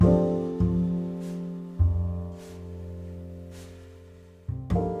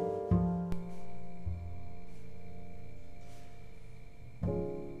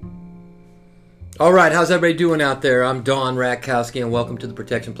All right, how's everybody doing out there? I'm Don Rakowski, and welcome to the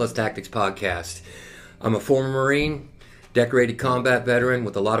Protection Plus Tactics podcast. I'm a former Marine, decorated combat veteran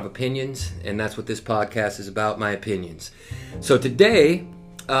with a lot of opinions, and that's what this podcast is about, my opinions. So today,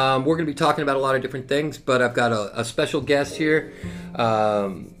 we're going to be talking about a lot of different things, but I've got a special guest here.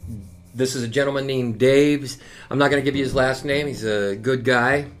 This is a gentleman named Dave. I'm not going to give you his last name. He's a good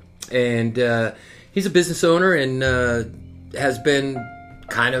guy, and he's a business owner and has been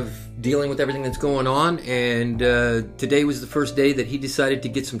kind of dealing with everything that's going on. And today was the first day that he decided to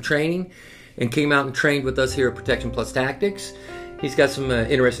get some training and came out and trained with us here at Protection Plus Tactics. He's got some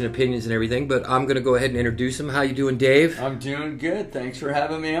interesting opinions and everything, but I'm going to go ahead and introduce him. How you doing, Dave? I'm doing good. Thanks for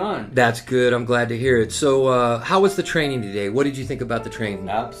having me on. That's good. I'm glad to hear it. So how was the training today? What did you think about the training?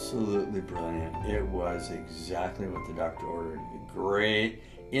 Absolutely brilliant. It was exactly what the doctor ordered. Great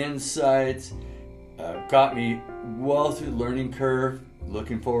insights. Got me well through the learning curve.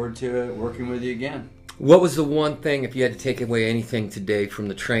 Looking forward to it, working with you again. What was the one thing, if you had to take away anything today from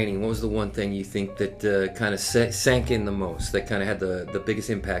the training, what was the one thing you think that kind of sank in the most, that kind of had the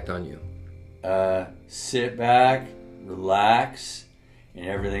biggest impact on you? Sit back, relax, and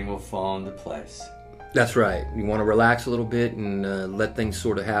everything will fall into place. That's right. You want to relax a little bit and let things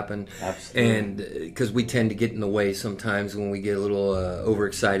sort of happen. Absolutely. And because we tend to get in the way sometimes when we get a little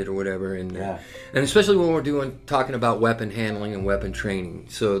overexcited or whatever. And especially when we're talking about weapon handling and weapon training.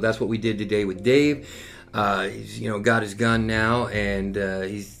 So that's what we did today with Dave. He's got his gun now, and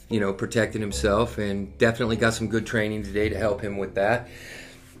he's protecting himself, and definitely got some good training today to help him with that.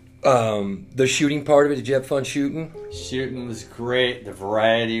 The shooting part of it, did you have fun shooting? Shooting was great. The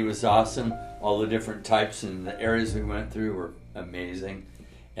variety was awesome. All the different types and the areas we went through were amazing.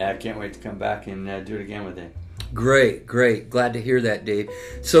 And I can't wait to come back and do it again with you. Great. Glad to hear that, Dave.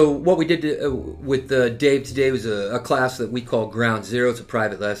 So what we did with Dave today was a class that we call Ground Zero. It's a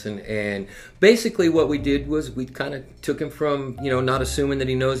private lesson. And basically what we did was we kind of took him from, not assuming that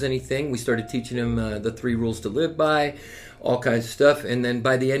he knows anything. We started teaching him the 3 rules to live by, all kinds of stuff. And then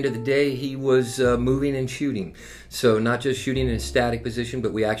by the end of the day, he was moving and shooting. So not just shooting in a static position,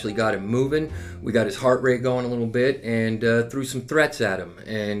 but we actually got him moving. We got his heart rate going a little bit and threw some threats at him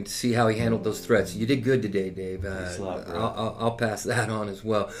and see how he handled those threats. You did good today, Dave. I'll pass that on as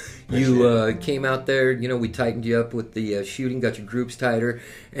well. You came out there, we tightened you up with the shooting, got your groups tighter,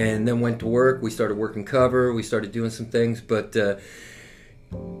 and then went to work. We started working cover. We started doing some things, but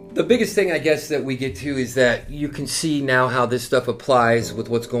the biggest thing, I guess, that we get to is that you can see now how this stuff applies with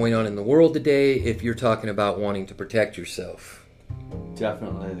what's going on in the world today if you're talking about wanting to protect yourself.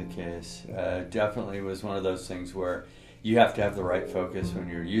 Definitely the case. Definitely was one of those things where you have to have the right focus when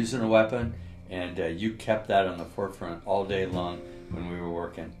you're using a weapon, and you kept that on the forefront all day long when we were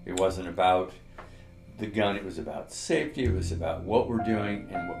working. It wasn't about the gun, it was about safety, it was about what we're doing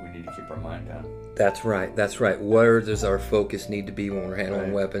and what we need to keep our mind on. That's right. Where does our focus need to be when we're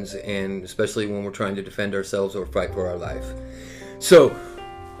handling weapons, and especially when we're trying to defend ourselves or fight for our life? So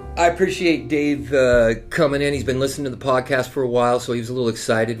I appreciate Dave coming in. He's been listening to the podcast for a while, so he was a little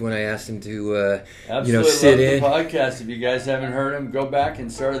excited when I asked him to sit in. The podcast. If you guys haven't heard him, go back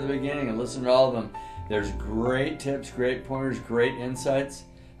and start at the beginning and listen to all of them. There's great tips, great pointers, great insights.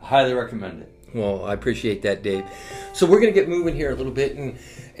 I highly recommend it. Well, I appreciate that, Dave. So we're going to get moving here a little bit,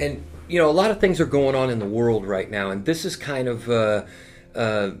 and a lot of things are going on in the world right now, and this is kind of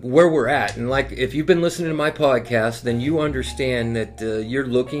where we're at. And like, if you've been listening to my podcast, then you understand that you're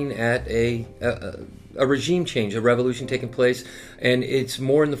looking at a regime change, a revolution taking place, and it's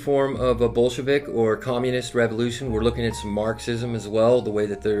more in the form of a Bolshevik or communist revolution. We're looking at some Marxism as well, the way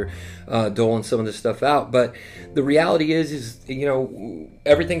that they're doling some of this stuff out. But the reality is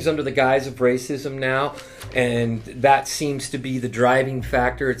everything's under the guise of racism now, and that seems to be the driving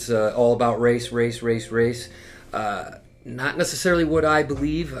factor. It's all about race. Not necessarily what I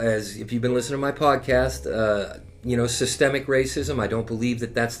believe, as if you've been listening to my podcast, systemic racism. I don't believe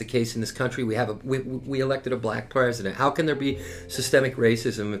that that's the case in this country. We elected a black president. How can there be systemic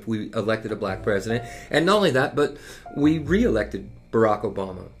racism if we elected a black president? And not only that, but we re-elected Barack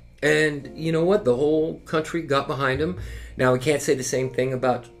Obama. And you know what? The whole country got behind him. Now, we can't say the same thing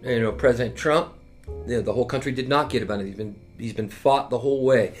about President Trump. The whole country did not get behind him. He's been fought the whole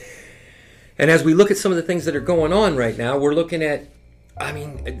way. And as we look at some of the things that are going on right now, we're looking at,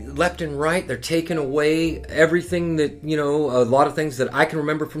 left and right, they're taking away everything that, a lot of things that I can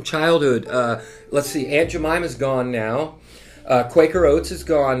remember from childhood. Let's see, Aunt Jemima's gone now. Quaker Oats is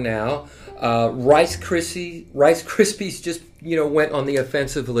gone now. Rice Krispies just, went on the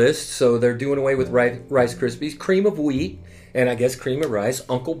offensive list, so they're doing away with Rice Krispies. Cream of wheat, and I guess cream of rice.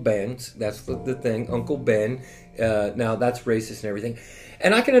 Uncle Ben's, that's the thing. Uncle Ben Now that's racist and everything.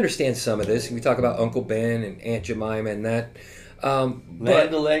 And I can understand some of this. We talk about Uncle Ben and Aunt Jemima and that.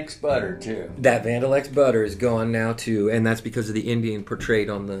 Land O'Lakes butter, too. That Vandal X butter is gone now, too. And that's because of the Indian portrayed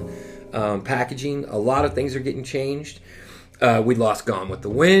on the packaging. A lot of things are getting changed. We lost Gone with the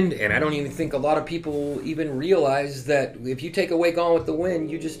Wind, and I don't even think a lot of people even realize that if you take away Gone with the Wind,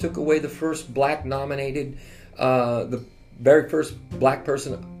 you just took away the first black nominated, the very first black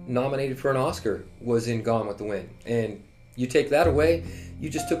person nominated for an Oscar was in Gone with the Wind. And you take that away, you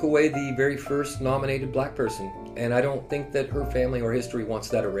just took away the very first nominated black person. And I don't think that her family or history wants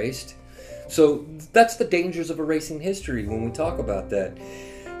that erased. So that's the dangers of erasing history when we talk about that.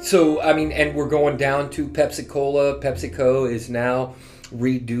 So, I mean, and we're going down to Pepsi-Cola. PepsiCo is now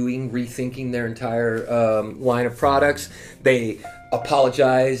rethinking their entire line of products. They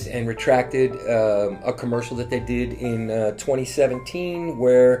apologized and retracted a commercial that they did in 2017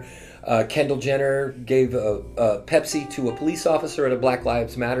 where Kendall Jenner gave a Pepsi to a police officer at a Black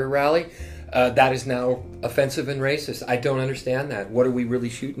Lives Matter rally. That is now offensive and racist. I don't understand that. What are we really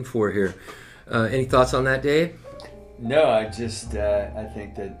shooting for here? Any thoughts on that, Dave? No, I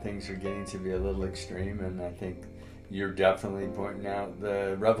think that things are getting to be a little extreme, and I think you're definitely pointing out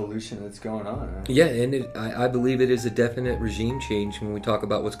the revolution that's going on. Yeah, and I believe it is a definite regime change when we talk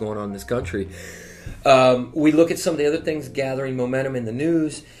about what's going on in this country. We look at some of the other things gathering momentum in the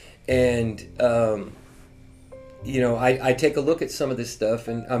news, and I take a look at some of this stuff,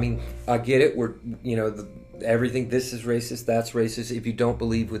 and I mean, I get it. Everything, this is racist, that's racist. If you don't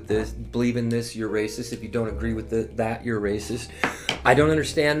believe in this, you're racist. If you don't agree with that, you're racist. I don't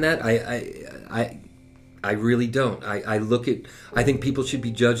understand that. I really don't. I think people should be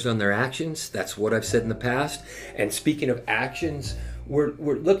judged on their actions. That's what I've said in the past. And speaking of actions, we're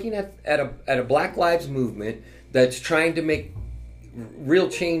looking at a Black Lives movement that's trying to make real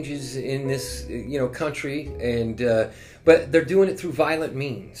changes in this country, and but they're doing it through violent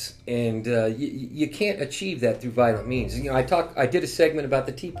means, and you can't achieve that through violent means. I did a segment about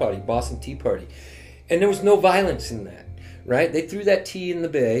the Tea Party, Boston Tea Party, and there was no violence in that, right? They threw that tea in the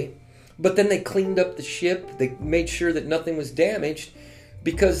bay, but then they cleaned up the ship. They made sure that nothing was damaged,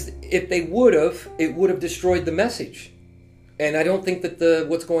 because if they would have, it would have destroyed the message. And I don't think that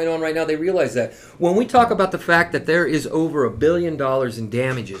what's going on right now, they realize that. When we talk about the fact that there is over $1 billion in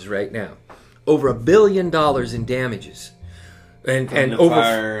damages right now, over $1 billion in damages, and the over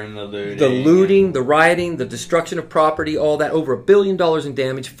fire and the looting, the rioting, the destruction of property, all that, over $1 billion in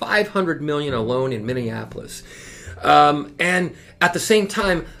damage, $500 million alone in Minneapolis, and at the same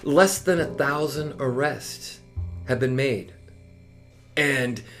time, less than 1,000 arrests have been made,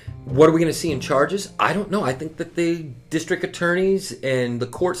 and what are we going to see in charges? I don't know. I think that the district attorneys and the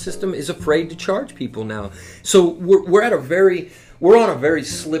court system is afraid to charge people now. So we're on a very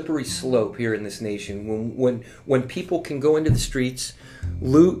slippery slope here in this nation. When people can go into the streets,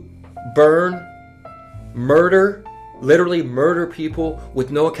 loot, burn, murder, literally murder people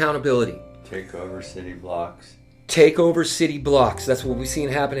with no accountability. Take over city blocks. That's what we've seen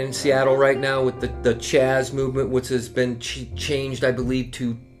happen in Seattle right now with the Chaz movement, which has been changed, I believe,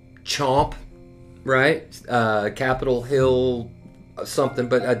 to Chomp, right? Capitol Hill something,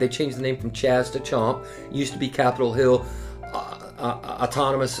 but they changed the name from Chaz to Chomp. It used to be Capitol Hill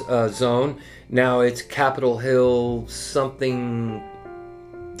Autonomous Zone. Now it's Capitol Hill something,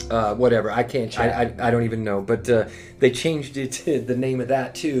 whatever. I can't. I don't even know. But they changed it to the name of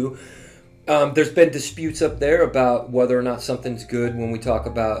that too. There's been disputes up there about whether or not something's good when we talk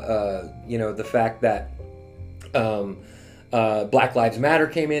about the fact that Black Lives Matter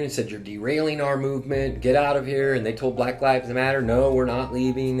came in and said, you're derailing our movement, get out of here. And they told Black Lives Matter, no, we're not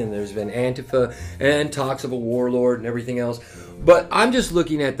leaving. And there's been Antifa and talks of a warlord and everything else. But I'm just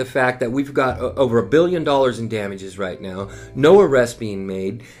looking at the fact that we've got over $1 billion in damages right now, no arrests being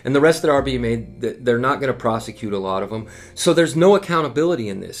made, and the rest that are being made, they're not going to prosecute a lot of them. So there's no accountability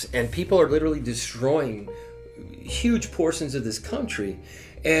in this. And people are literally destroying huge portions of this country.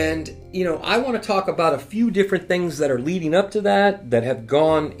 And, I want to talk about a few different things that are leading up to that have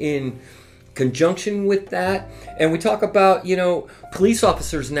gone in conjunction with that. And we talk about, police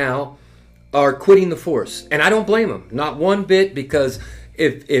officers now are quitting the force. And I don't blame them, not one bit, because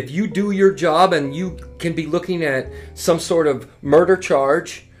if you do your job and you can be looking at some sort of murder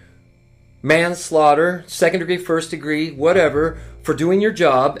charge, manslaughter, second degree, first degree, whatever, for doing your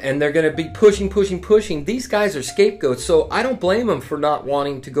job, and they're going to be pushing. These guys are scapegoats, so I don't blame them for not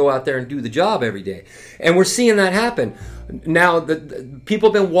wanting to go out there and do the job every day. And we're seeing that happen. Now, the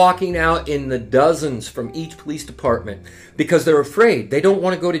people have been walking out in the dozens from each police department because they're afraid. They don't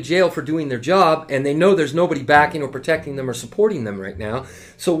want to go to jail for doing their job, and they know there's nobody backing or protecting them or supporting them right now,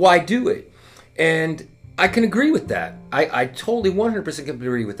 so why do it? And I can agree with that. I totally 100% can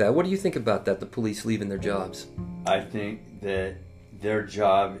agree with that. What do you think about that, the police leaving their jobs? I think that their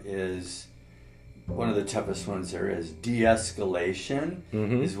job is one of the toughest ones there is. De-escalation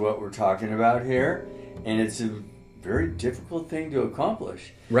is what we're talking about here. And it's a very difficult thing to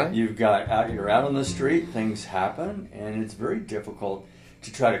accomplish. Right. You're out on the street, things happen, and it's very difficult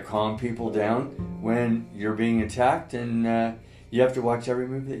to try to calm people down when you're being attacked, and you have to watch every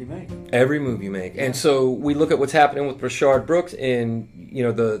move that you make. Every move you make. And so we look at what's happening with Rayshard Brooks in,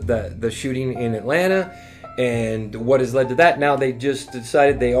 the shooting in Atlanta, and what has led to that. Now they just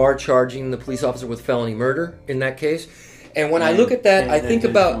decided they are charging the police officer with felony murder in that case. And when I look at that, I think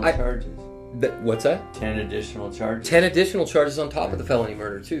about charges. What's that? 10 additional charges. 10 additional charges on top of the felony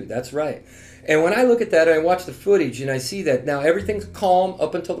murder too. That's right. And when I look at that and I watch the footage and I see that now everything's calm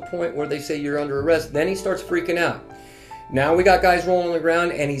up until the point where they say you're under arrest, then he starts freaking out. Now we got guys rolling on the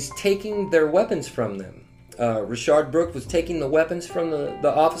ground and he's taking their weapons from them. Rayshard Brooks was taking the weapons from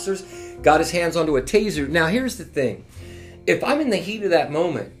the officers, got his hands onto a taser. Now here's the thing. If I'm in the heat of that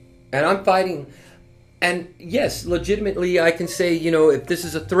moment and I'm fighting, and yes, legitimately I can say, if this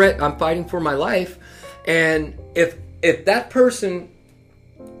is a threat, I'm fighting for my life. And if that person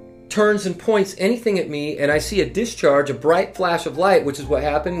turns and points anything at me and I see a discharge, a bright flash of light, which is what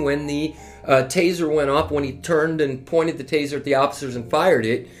happened when the taser went off, when he turned and pointed the taser at the officers and fired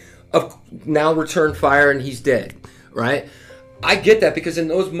it, now returned fire and he's dead, right? I get that because in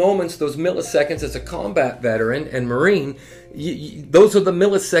those moments, those milliseconds, as a combat veteran and Marine, those are the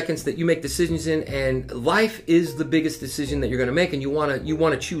milliseconds that you make decisions in, and life is the biggest decision that you're going to make, and you want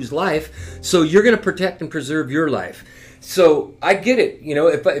to choose life, so you're going to protect and preserve your life. So I get it.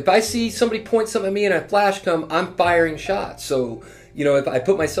 If I see somebody point something at me and a flash come, I'm firing shots. So if I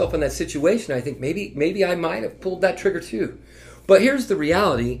put myself in that situation, I think maybe I might have pulled that trigger too. But here's the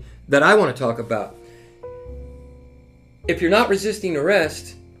reality that I want to talk about. If you're not resisting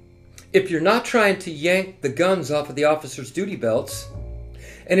arrest, if you're not trying to yank the guns off of the officers' duty belts,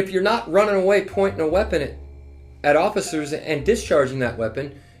 and if you're not running away pointing a weapon at officers and discharging that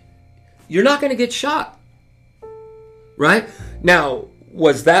weapon, you're not going to get shot. Right? Now,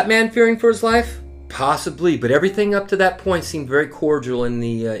 was that man fearing for his life? Possibly, but everything up to that point seemed very cordial in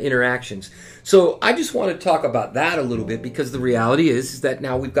the interactions. So I just want to talk about that a little bit, because the reality is that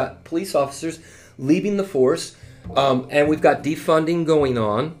now we've got police officers leaving the force, and we've got defunding going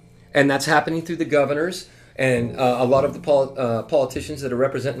on, and that's happening through the governors and a lot of the politicians that are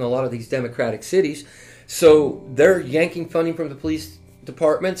representing a lot of these Democratic cities. So they're yanking funding from the police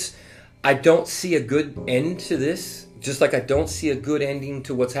departments. I don't see a good end to this, just like I don't see a good ending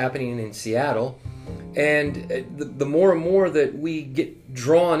to what's happening in Seattle. And the more and more that we get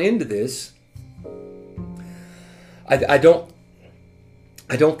drawn into this, I don't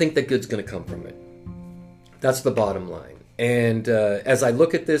think that good's going to come from it. That's the bottom line. And as I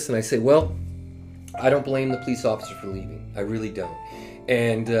look at this and I say, well, I don't blame the police officer for leaving. I really don't.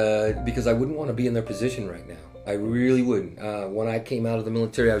 And because I wouldn't want to be in their position right now. I really wouldn't. When I came out of the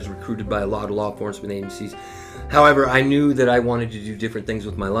military, I was recruited by a lot of law enforcement agencies. However, I knew that I wanted to do different things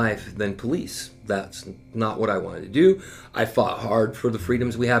with my life than police. That's not what I wanted to do. I fought hard for the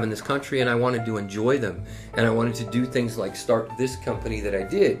freedoms we have in this country, and I wanted to enjoy them. And I wanted to do things like start this company that I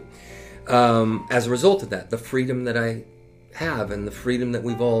did. As a result of that, the freedom that I have and the freedom that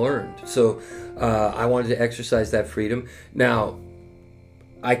we've all earned. So I wanted to exercise that freedom. Now,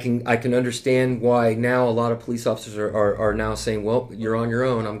 I can understand why now a lot of police officers are now saying, well, you're on your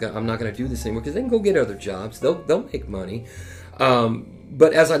own. I'm not going to do this anymore, because they can go get other jobs. They'll make money.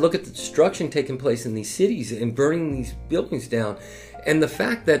 But as I look at the destruction taking place in these cities and burning these buildings down, and the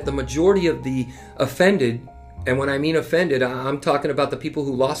fact that the majority of the offended, and when I mean offended, I'm talking about the people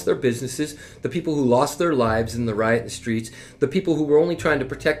who lost their businesses, the people who lost their lives in the riot in the streets, the people who were only trying to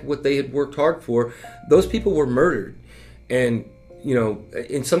protect what they had worked hard for, those people were murdered. And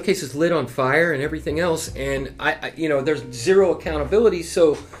in some cases lit on fire and everything else, and I there's zero accountability.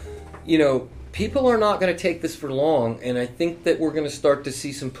 So, people are not going to take this for long, and I think that we're going to start to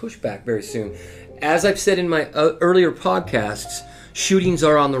see some pushback very soon. As I've said in my earlier podcasts, shootings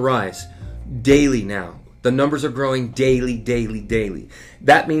are on the rise daily now. The numbers are growing daily.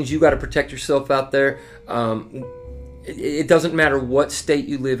 That means you got to protect yourself out there. It doesn't matter what state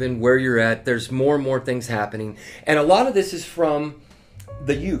you live in, where you're at. There's more and more things happening. And a lot of this is from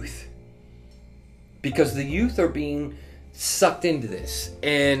the youth, because the youth are being sucked into this.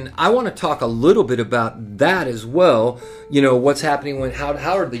 And I want to talk a little bit about that as well. What's happening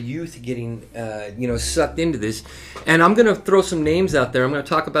how are the youth getting sucked into this. And I'm going to throw some names out there. I'm going to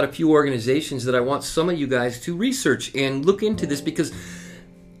talk about a few organizations that I want some of you guys to research and look into this, because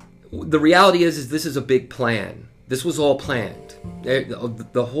the reality is this is a big plan. This was all planned.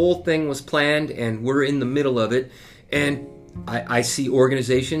 The whole thing was planned, and we're in the middle of it. And I see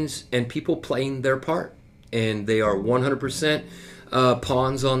organizations and people playing their part, and they are 100%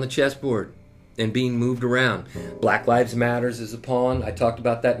 pawns on the chessboard and being moved around. Black Lives Matters is a pawn. I talked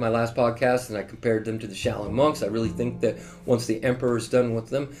about that in my last podcast, and I compared them to the Shaolin monks. I really think that once the emperor's done with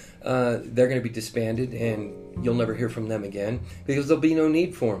them, they're going to be disbanded, and you'll never hear from them again because there'll be no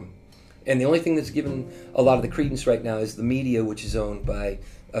need for them. And the only thing that's given a lot of the credence right now is the media, which is owned by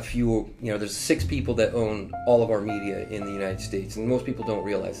a few, there's 6 people that own all of our media in the United States, and most people don't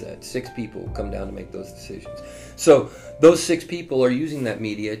realize that. 6 people come down to make those decisions. So those 6 people are using that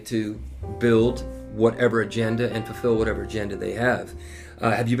media to build whatever agenda and fulfill whatever agenda they have.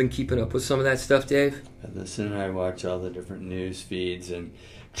 Have you been keeping up with some of that stuff, Dave? Listen, I watch all the different news feeds and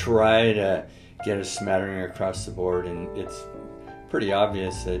try to get a smattering across the board, and it's pretty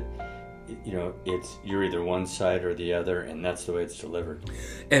obvious that you're either one side or the other, and that's the way it's delivered.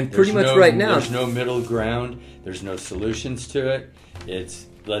 And pretty much right now, there's no middle ground. There's no solutions to it. It's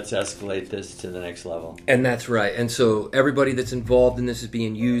let's escalate this to the next level. And that's right. And so everybody that's involved in this is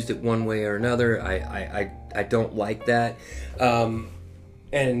being used at one way or another. I don't like that.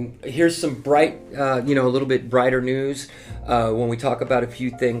 And here's some bright, a little bit brighter news when we talk about a few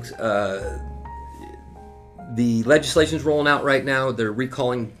things. The legislation's rolling out right now. They're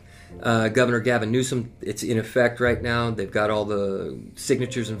recalling Governor Gavin Newsom. It's in effect right now. They've got all the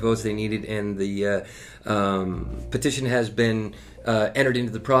signatures and votes they needed, and the petition has been entered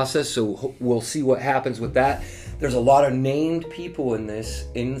into the process, so we'll see what happens with that. There's a lot of named people in this,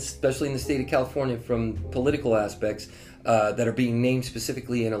 especially in the state of California, from political aspects that are being named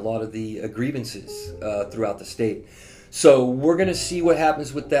specifically in a lot of the grievances throughout the state. So we're going to see what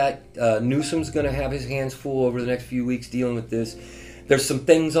happens with that. Newsom's going to have his hands full over the next few weeks dealing with this. There's some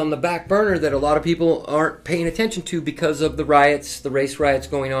things on the back burner that a lot of people aren't paying attention to because of the riots, the race riots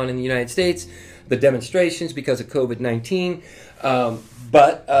going on in the United States, the demonstrations because of COVID-19.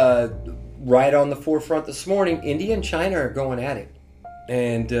 But right on the forefront this morning, India and China are going at it.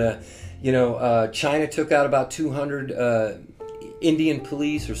 And, China took out about 200 Indian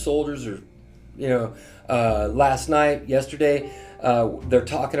police or soldiers last night, yesterday. They're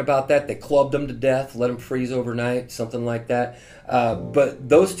talking about that. They clubbed them to death, let them freeze overnight, something like that. But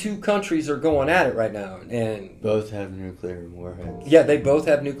those two countries are going at it right now. And both have nuclear warheads. Yeah, they both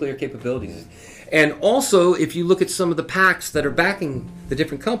have nuclear capabilities. And also, if you look at some of the PACs that are backing the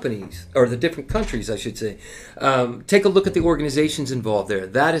different companies, or the different countries, I should say, take a look at the organizations involved there.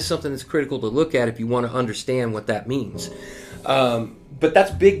 That is something that's critical to look at if you want to understand what that means. But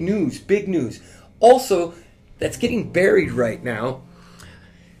that's big news, big news. Also, that's getting buried right now.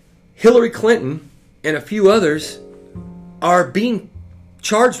 Hillary Clinton and a few others are being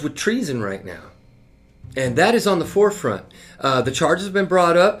charged with treason right now. And that is on the forefront. The charges have been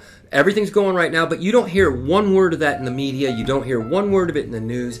brought up. Everything's going right now, but you don't hear one word of that in the media. You don't hear one word of it in the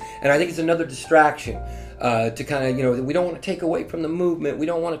news. And I think it's another distraction to kind of, we don't want to take away from the movement. We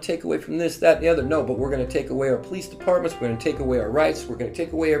don't want to take away from this, that, and the other. No, but we're going to take away our police departments. We're going to take away our rights. We're going to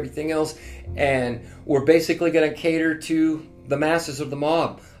take away everything else. And we're basically going to cater to the masses of the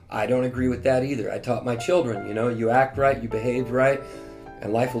mob. I don't agree with that either. I taught my children, you act right, you behave right,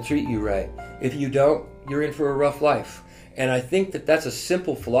 and life will treat you right. If you don't, you're in for a rough life. And I think that that's a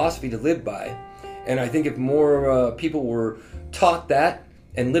simple philosophy to live by. And I think if more people were taught that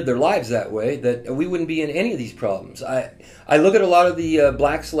and lived their lives that way, that we wouldn't be in any of these problems. I look at a lot of the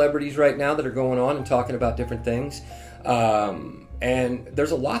black celebrities right now that are going on and talking about different things. And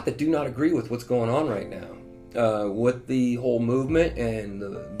there's a lot that do not agree with what's going on right now. With the whole movement and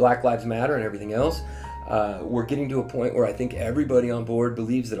the Black Lives Matter and everything else. We're getting to a point where I think everybody on board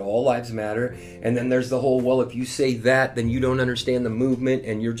believes that all lives matter. And then there's the whole, well, if you say that, then you don't understand the movement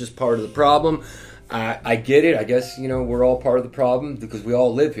and you're just part of the problem. I get it. I guess, we're all part of the problem because we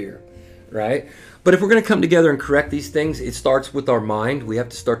all live here, right? But if we're going to come together and correct these things, it starts with our mind. We have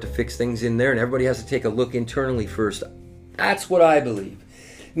to start to fix things in there, and everybody has to take a look internally first. That's what I believe.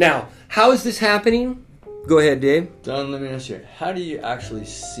 Now, how is this happening? Go ahead, Dave. Don, let me ask you, how do you actually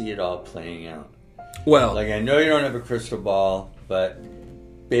see it all playing out? Well, I know you don't have a crystal ball, but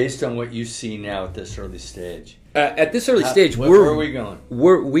based on what you see now at this early stage, at this early stage, where are we going?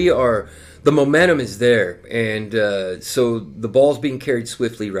 We are. The momentum is there, and so the ball's being carried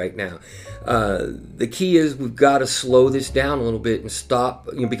swiftly right now. The key is we've got to slow this down a little bit and stop,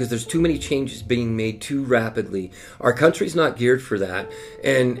 because there's too many changes being made too rapidly. Our country's not geared for that,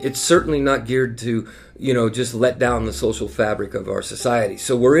 and it's certainly not geared to, just let down the social fabric of our society.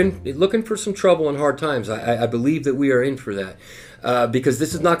 So we're looking for some trouble and hard times. I believe that we are in for that. because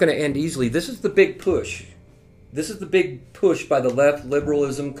this is not going to end easily. This is the big push. This is the big push by the left,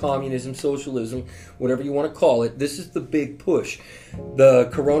 liberalism, communism, socialism, whatever you want to call it. This is the big push. The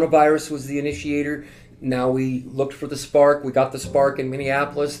coronavirus was the initiator. Now we looked for the spark. We got the spark in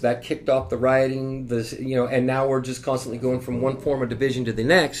Minneapolis. That kicked off the rioting. And now we're just constantly going from one form of division to the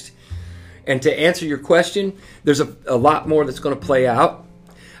next. And to answer your question, there's a lot more that's going to play out.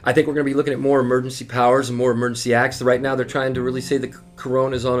 I think we're going to be looking at more emergency powers and more emergency acts. Right now, they're trying to really say the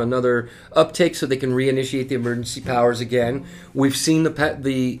corona is on another uptake so they can reinitiate the emergency powers again. We've seen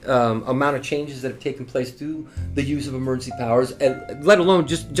the amount of changes that have taken place through the use of emergency powers, and let alone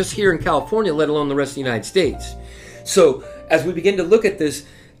just here in California, let alone the rest of the United States. So as we begin to look at this,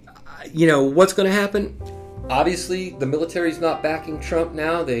 what's going to happen? Obviously, the military's not backing Trump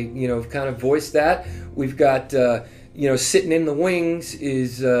now. They, kind of voiced that. We've got... sitting in the wings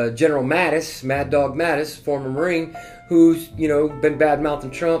is General Mattis, Mad Dog Mattis, former Marine, who's, been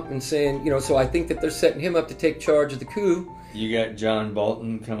bad-mouthing Trump and saying, so I think that they're setting him up to take charge of the coup. You got John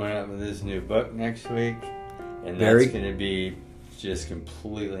Bolton coming out with his new book next week, and that's going to be just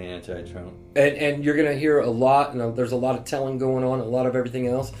completely anti-Trump. And you're going to hear a lot, there's a lot of telling going on, a lot of everything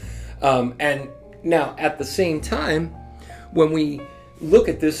else. And now, at the same time, when we... look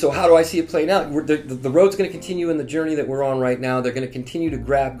at this, so how do I see it playing out? The road's going to continue in the journey that we're on right now. They're going to continue to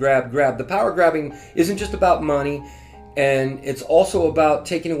grab. The power grabbing isn't just about money, and it's also about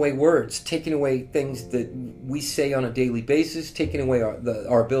taking away words, taking away things that we say on a daily basis, taking away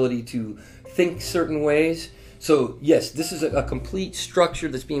our ability to think certain ways. So yes, this is a complete structure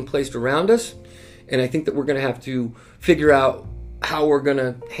that's being placed around us, and I think that we're going to have to figure out how we're going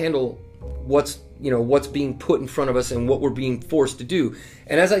to handle what's being put in front of us and what we're being forced to do.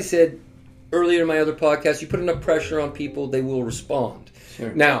 And as I said earlier in my other podcast, you put enough pressure on people, they will respond.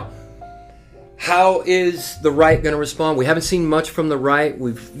 Sure. Now, how is the right going to respond? We haven't seen much from the right.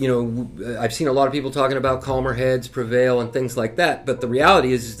 I've seen a lot of people talking about calmer heads prevail and things like that. But the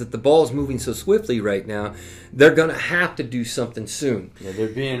reality is that the ball is moving so swiftly right now, they're going to have to do something soon. Yeah, they're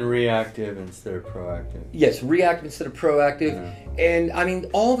being reactive instead of proactive. Yes, reactive instead of proactive. Yeah. And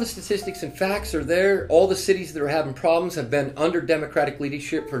all the statistics and facts are there. All the cities that are having problems have been under Democratic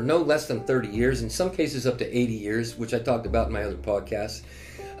leadership for no less than 30 years, in some cases up to 80 years, which I talked about in my other podcasts.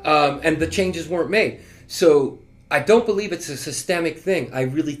 And the changes weren't made. So I don't believe it's a systemic thing. I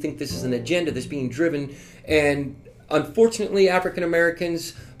really think this is an agenda that's being driven. And unfortunately, African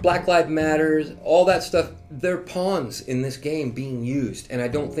Americans, Black Lives Matter, all that stuff, they're pawns in this game being used. And I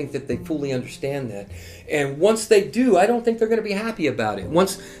don't think that they fully understand that. And once they do, I don't think they're going to be happy about it.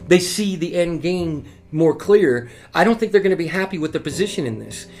 Once they see the end game more clear, I don't think they're going to be happy with their position in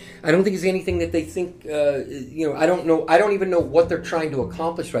this. I don't think it's anything that they think, I don't know. I don't even know what they're trying to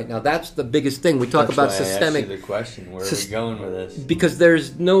accomplish right now. That's the biggest thing. We talk That's about why systemic. I asked you the question, where are we going with this? Because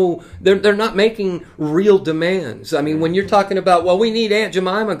they're not making real demands. I mean, when you're talking about, well, we need Aunt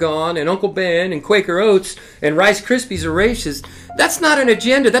Jemima gone and Uncle Ben and Quaker Oats and Rice Krispies are racist, that's not an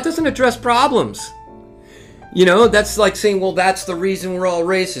agenda. That doesn't address problems. That's like saying, well, that's the reason we're all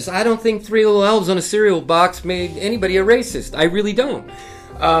racist. I don't think 3 little elves on a cereal box made anybody a racist. I really don't.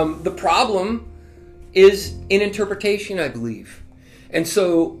 The problem is in interpretation, I believe. And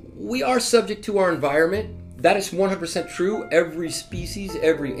so we are subject to our environment. That is 100% true. Every species,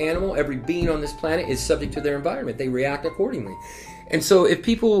 every animal, every being on this planet is subject to their environment. They react accordingly. And so if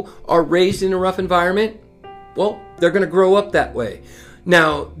people are raised in a rough environment, well, they're going to grow up that way.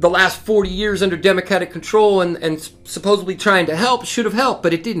 Now, the last 40 years under Democratic control and supposedly trying to help should have helped,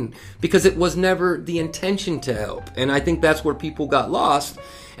 but it didn't, because it was never the intention to help. And I think that's where people got lost.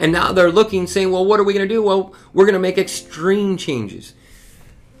 And now they're looking, saying, well, what are we going to do? Well, we're going to make extreme changes.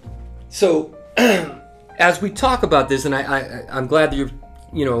 So, as we talk about this, and I'm glad that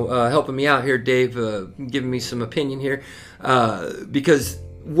you're helping me out here, Dave, giving me some opinion here, because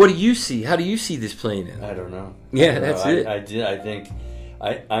what do you see? How do you see this playing out? I don't know. Yeah, that's it. I think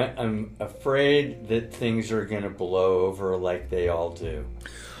I'm afraid that things are going to blow over like they all do.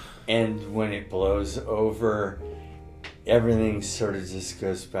 And when it blows over, everything sort of just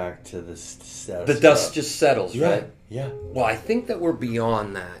goes back to the status quo. The dust just settles, right? Yeah. Well, I think that we're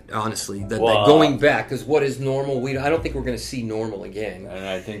beyond that, honestly. That going back, because what is normal, I don't think we're going to see normal again. And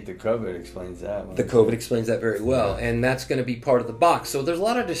I think the COVID explains that. The COVID explains that very well, and that's going to be part of the box. So there's a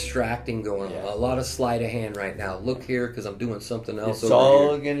lot of distracting going on, a lot of sleight of hand right now. Look here, because I'm doing something else it's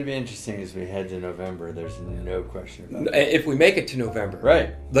all going to be interesting as we head to November. There's no question about it. If we make it to November.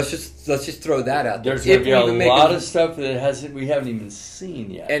 Right. Let's just throw that out there. There's going to be a lot of stuff that we haven't even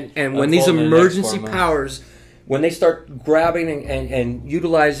seen yet. And when these emergency powers when they start grabbing and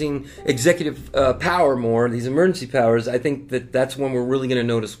utilizing executive power more, these emergency powers, I think that's when we're really going to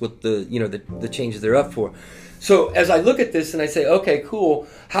notice what the changes they're up for. So as I look at this and I say, okay, cool,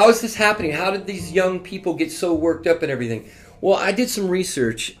 how is this happening? How did these young people get so worked up and everything? Well, I did some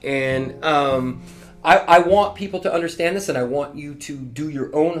research, and I want people to understand this, and I want you to do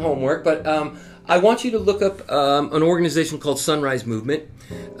your own homework, but I want you to look up an organization called Sunrise Movement.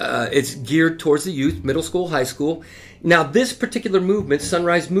 It's geared towards the youth, middle school, high school. Now, this particular movement,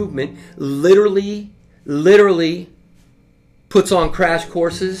 Sunrise Movement, literally puts on crash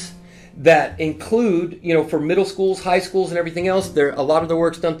courses that include, for middle schools, high schools, and everything else. A lot of the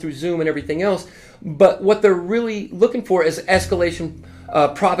work's done through Zoom and everything else. But what they're really looking for is escalation,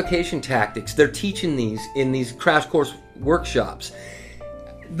 provocation tactics. They're teaching these in these crash course workshops.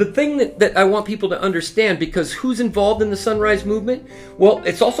 The thing that I want people to understand, because who's involved in the Sunrise Movement? Well,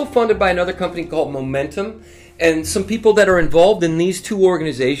 it's also funded by another company called Momentum. And some people that are involved in these two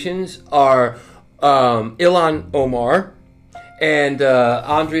organizations are Ilhan Omar and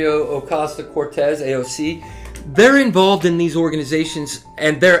Andrea Ocasio-Cortez, AOC. They're involved in these organizations,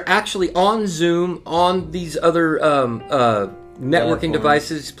 and they're actually on Zoom, on these other networking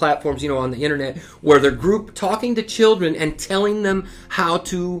devices, platforms, on the internet, where they're group talking to children and telling them how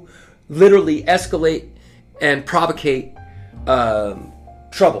to literally escalate and provocate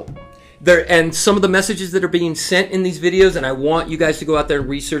trouble. And some of the messages that are being sent in these videos, and I want you guys to go out there and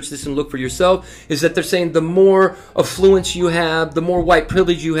research this and look for yourself, is that they're saying the more affluence you have, the more white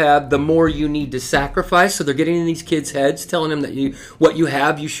privilege you have, the more you need to sacrifice. So they're getting in these kids' heads, telling them that what you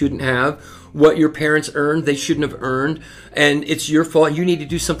have, you shouldn't have. What your parents earned, they shouldn't have earned. And it's your fault. You need to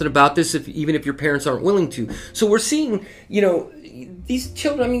do something about this, even if your parents aren't willing to. So we're seeing, these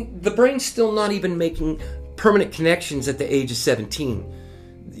children, the brain's still not even making permanent connections at the age of 17.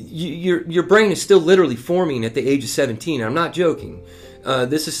 Your brain is still literally forming at the age of 17. I'm not joking.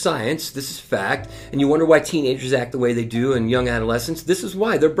 This is science. This is fact. And you wonder why teenagers act the way they do and young adolescents. This is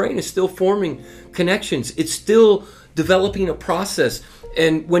why. Their brain is still forming connections. It's still developing a process.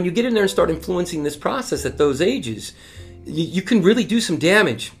 And when you get in there and start influencing this process at those ages, you can really do some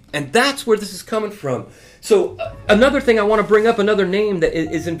damage. And that's where this is coming from. So another thing I want to bring up, another name that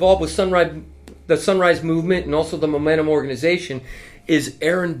is involved with the Sunrise Movement and also the Momentum organization, is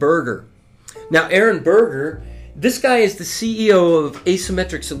Aaron Berger. Now, Aaron Berger, this guy is the CEO of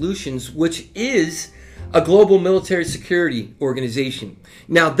Asymmetric Solutions, which is a global military security organization.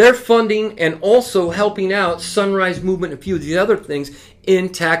 Now, they're funding and also helping out Sunrise Movement and a few of the other things in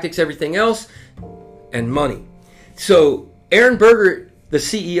tactics, everything else, and money. So, Aaron Berger, the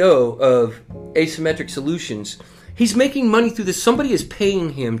CEO of Asymmetric Solutions, he's making money through this. Somebody is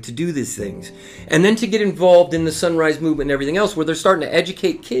paying him to do these things. And then to get involved in the Sunrise Movement and everything else, where they're starting to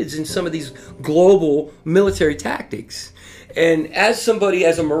educate kids in some of these global military tactics. And as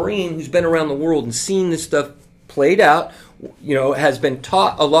a Marine who's been around the world and seen this stuff played out, has been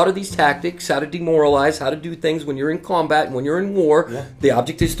taught a lot of these tactics, how to demoralize, how to do things when you're in combat and when you're in war. Yeah. The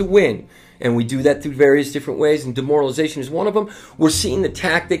object is to win. And we do that through various different ways, and demoralization is one of them. We're seeing the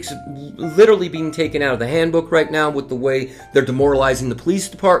tactics literally being taken out of the handbook right now with the way they're demoralizing the police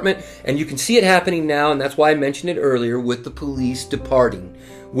department. And you can see it happening now, and that's why I mentioned it earlier, with the police departing.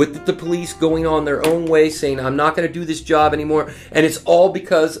 With the police going on their own way, saying, I'm not going to do this job anymore. And it's all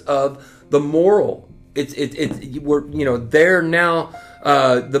because of the moral. They're now...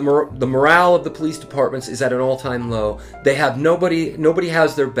 the morale of the police departments is at an all-time low. They have nobody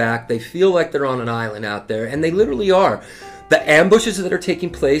has their back. They feel like they're on an island out there, and they literally are. The ambushes that are taking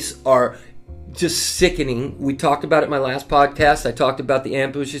place are just sickening. We talked about it in my last podcast. I talked about the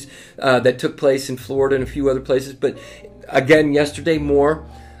ambushes that took place in Florida and a few other places, but again yesterday more,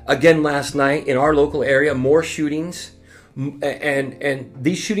 again last night in our local area, more shootings, and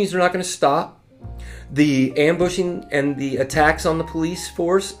these shootings are not going to stop. The ambushing and the attacks on the police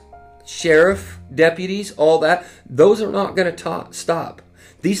force, sheriff, deputies, all that, those are not going to stop.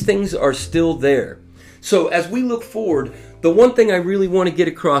 These things are still there. So as we look forward, the one thing I really want to get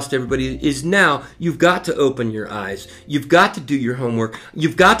across to everybody is now you've got to open your eyes. You've got to do your homework.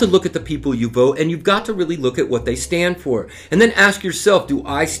 You've got to look at the people you vote, and you've got to really look at what they stand for. And then ask yourself, do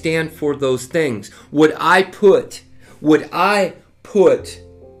I stand for those things? Would I put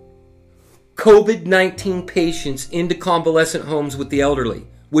COVID-19 patients into convalescent homes with the elderly?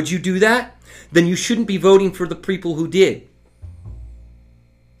 Would you do that? Then you shouldn't be voting for the people who did.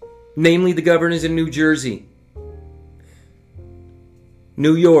 Namely, the governors in New Jersey,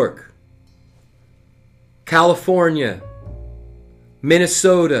 New York, California,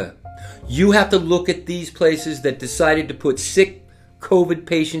 Minnesota. You have to look at these places that decided to put sick COVID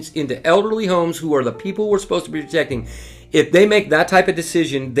patients into elderly homes who are the people we're supposed to be protecting. If they make that type of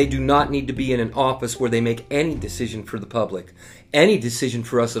decision, they do not need to be in an office where they make any decision for the public, any decision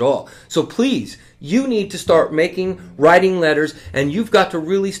for us at all. So please, you need to start writing letters, and you've got to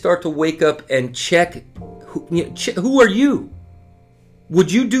really start to wake up and check who are you?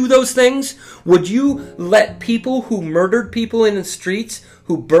 Would you do those things? Would you let people who murdered people in the streets,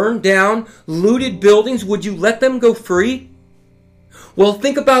 who burned down, looted buildings, would you let them go free? Well,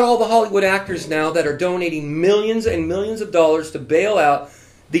 think about all the Hollywood actors now that are donating millions and millions of dollars to bail out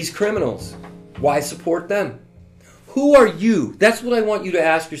these criminals. Why support them? Who are you? That's what I want you to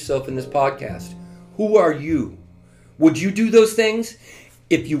ask yourself in this podcast. Who are you? Would you do those things?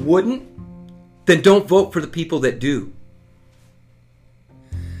 If you wouldn't, then don't vote for the people that do.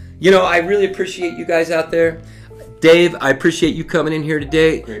 You know, I really appreciate you guys out there. Dave, I appreciate you coming in here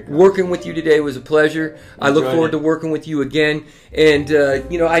today. Working with you today was a pleasure. I look forward to working with you again. And,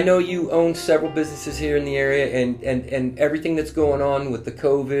 you know, I know you own several businesses here in the area, and everything that's going on with the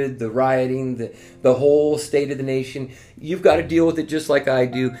COVID, the rioting, the whole state of the nation, you've got to deal with it just like I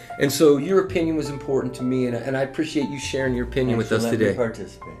do. And so your opinion was important to me, and I appreciate you sharing your opinion with us today.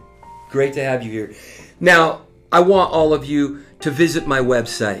 Participate. Great to have you here. Now, I want all of you to visit my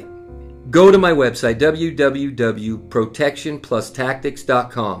website. Go to my website,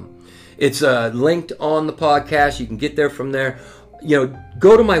 www.protectionplustactics.com. It's linked on the podcast. You can get there from there. You know,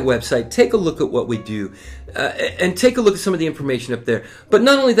 go to my website, take a look at what we do, and take a look at some of the information up there. But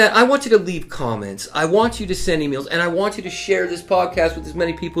not only that, I want you to leave comments. I want you to send emails, and I want you to share this podcast with as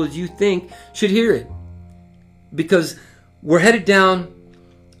many people as you think should hear it. Because we're headed down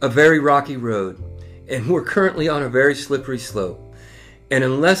a very rocky road, and we're currently on a very slippery slope. And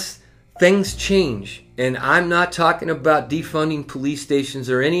unless things change, and I'm not talking about defunding police stations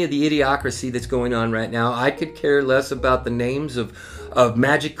or any of the idiocracy that's going on right now. I could care less about the names of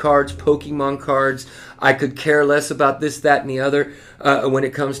magic cards, Pokemon cards. I could care less about this, that, and the other when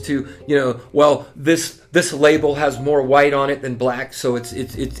it comes to, you know, well, this label has more white on it than black, so it's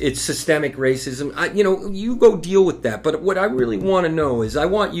systemic racism. You know, you go deal with that. But what I really want to know is I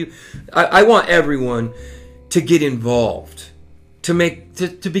want everyone to get involved.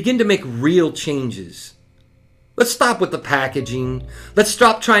 To begin to make real changes. Let's stop with the packaging. Let's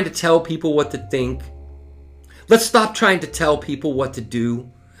stop trying to tell people what to think. Let's stop trying to tell people what to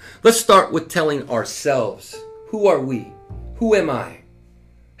do. Let's start with telling ourselves. Who are we? Who am I?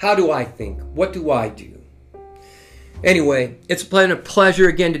 How do I think? What do I do? Anyway, it's been a pleasure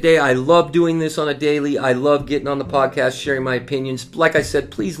again today. I love doing this on a daily. I love getting on the podcast, sharing my opinions. Like I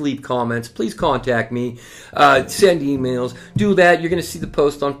said, please leave comments. Please contact me. Send emails. Do that. You're going to see the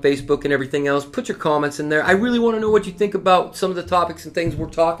post on Facebook and everything else. Put your comments in there. I really want to know what you think about some of the topics and things we're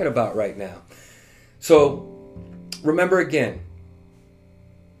talking about right now. So, remember again,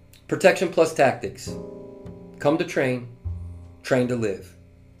 Protection Plus Tactics. Come to train to live.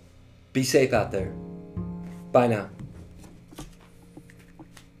 Be safe out there. Bye now.